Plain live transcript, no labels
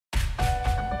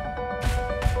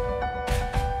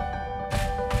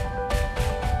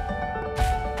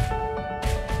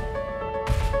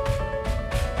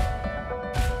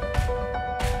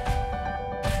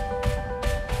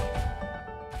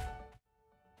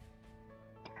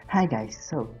Hi guys,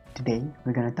 so today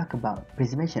we're gonna talk about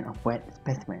preservation of wet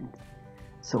specimens.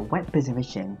 So wet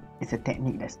preservation is a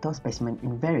technique that stores specimens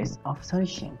in various of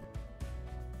solution.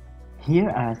 Here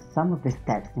are some of the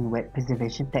steps in wet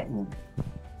preservation technique.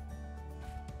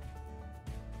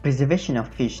 Preservation of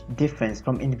fish differs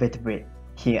from invertebrate.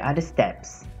 Here are the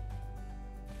steps.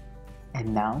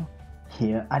 And now,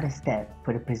 here are the steps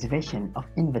for the preservation of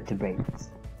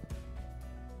invertebrates.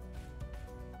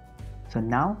 So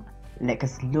now, let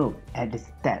us look at the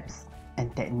steps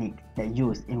and techniques that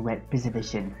used in wet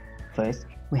preservation. First,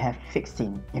 we have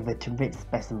fixing invertebrate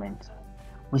specimens.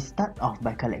 We start off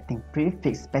by collecting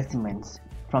pre-fixed specimens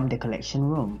from the collection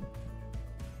room.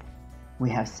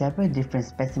 We have several different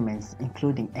specimens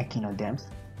including echinoderms,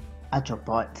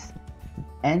 arthropods,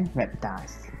 and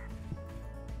reptiles.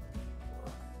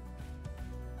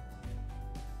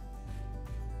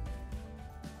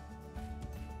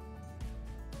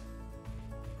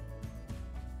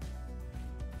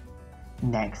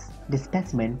 Next, the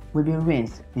specimen will be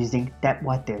rinsed using tap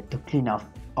water to clean off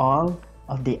all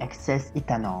of the excess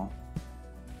ethanol.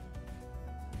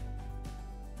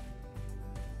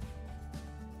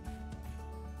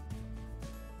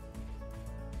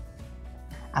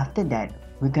 After that,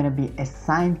 we're gonna be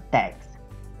assign tags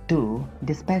to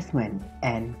the specimen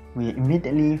and we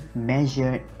immediately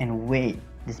measure and weigh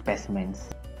the specimens.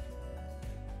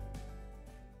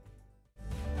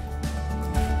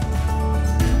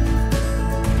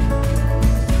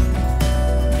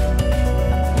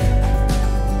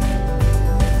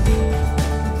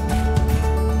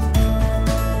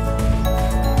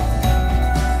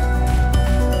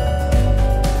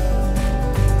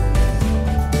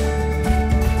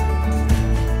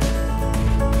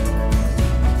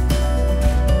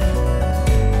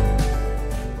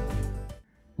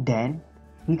 Then,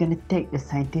 we're gonna take a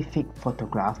scientific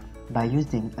photograph by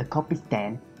using a copy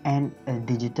stand and a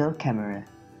digital camera.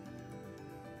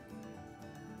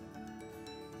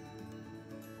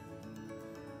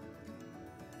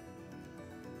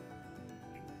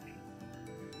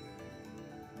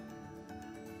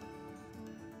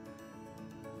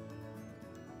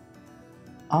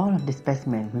 All of the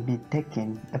specimens will be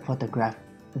taken a photograph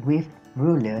with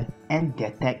ruler and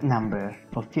their tag number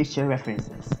for future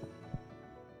references.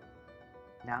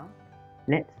 Now,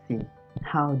 let's see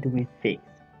how do we fix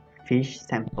fish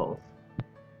samples.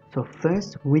 So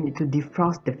first, we need to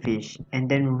defrost the fish and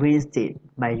then rinse it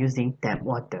by using tap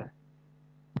water.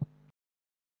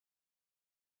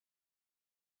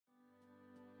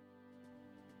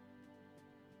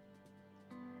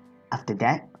 After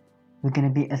that, we're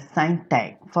gonna be assign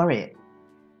tag for it.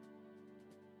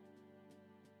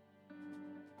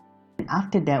 And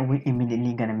after that, we're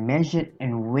immediately gonna measure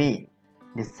and weigh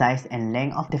the size and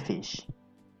length of the fish.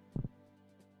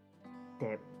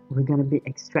 Step, we're gonna be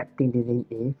extracting the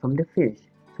DNA from the fish.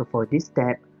 So for this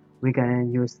step, we're gonna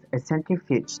use a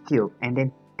centrifuge tube and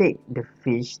then take the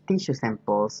fish tissue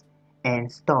samples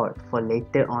and store it for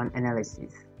later on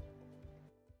analysis.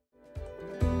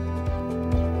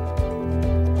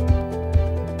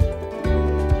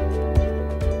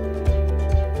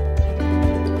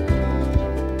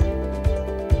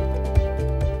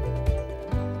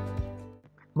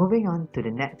 Moving on to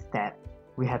the next step,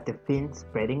 we have the fin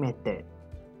spreading method.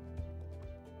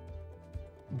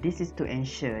 This is to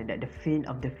ensure that the fin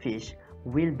of the fish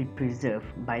will be preserved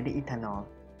by the ethanol.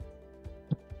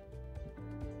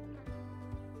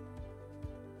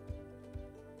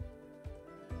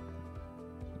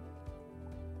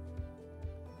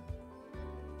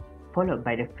 Followed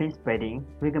by the fin spreading,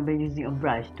 we're going to be using a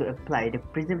brush to apply the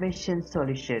preservation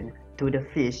solution to the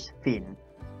fish fin.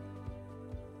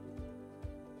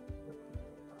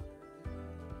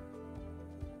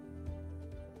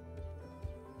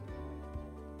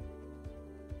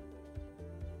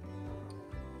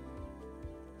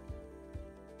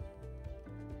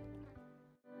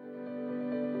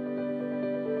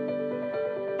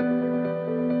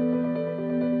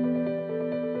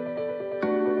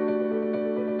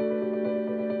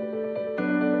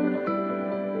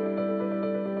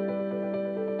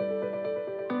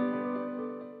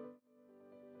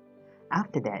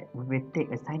 After that, we will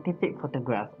take a scientific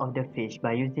photograph of the fish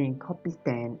by using copy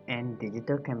stand and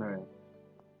digital camera.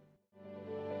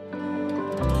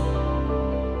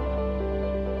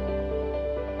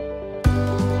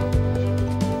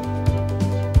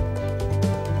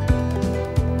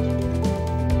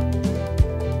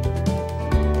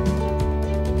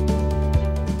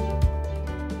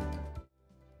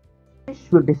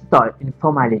 Fish will be stored in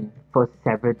formalin for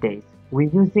several days.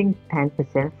 We're using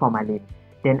 10% formalin.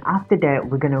 Then after that,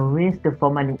 we're gonna rinse the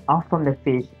formalin off from the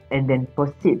fish and then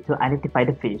proceed to identify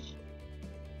the fish.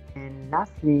 And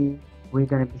lastly, we're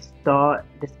gonna be store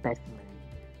the specimen.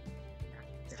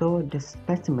 So the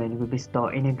specimen will be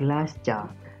stored in a glass jar.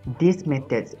 These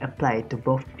methods apply to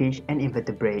both fish and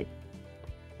invertebrate.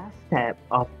 Last step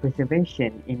of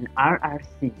preservation in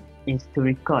RRC is to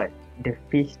record the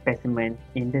fish specimen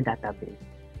in the database.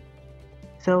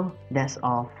 So that's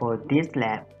all for this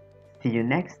lab. See you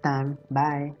next time.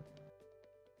 Bye.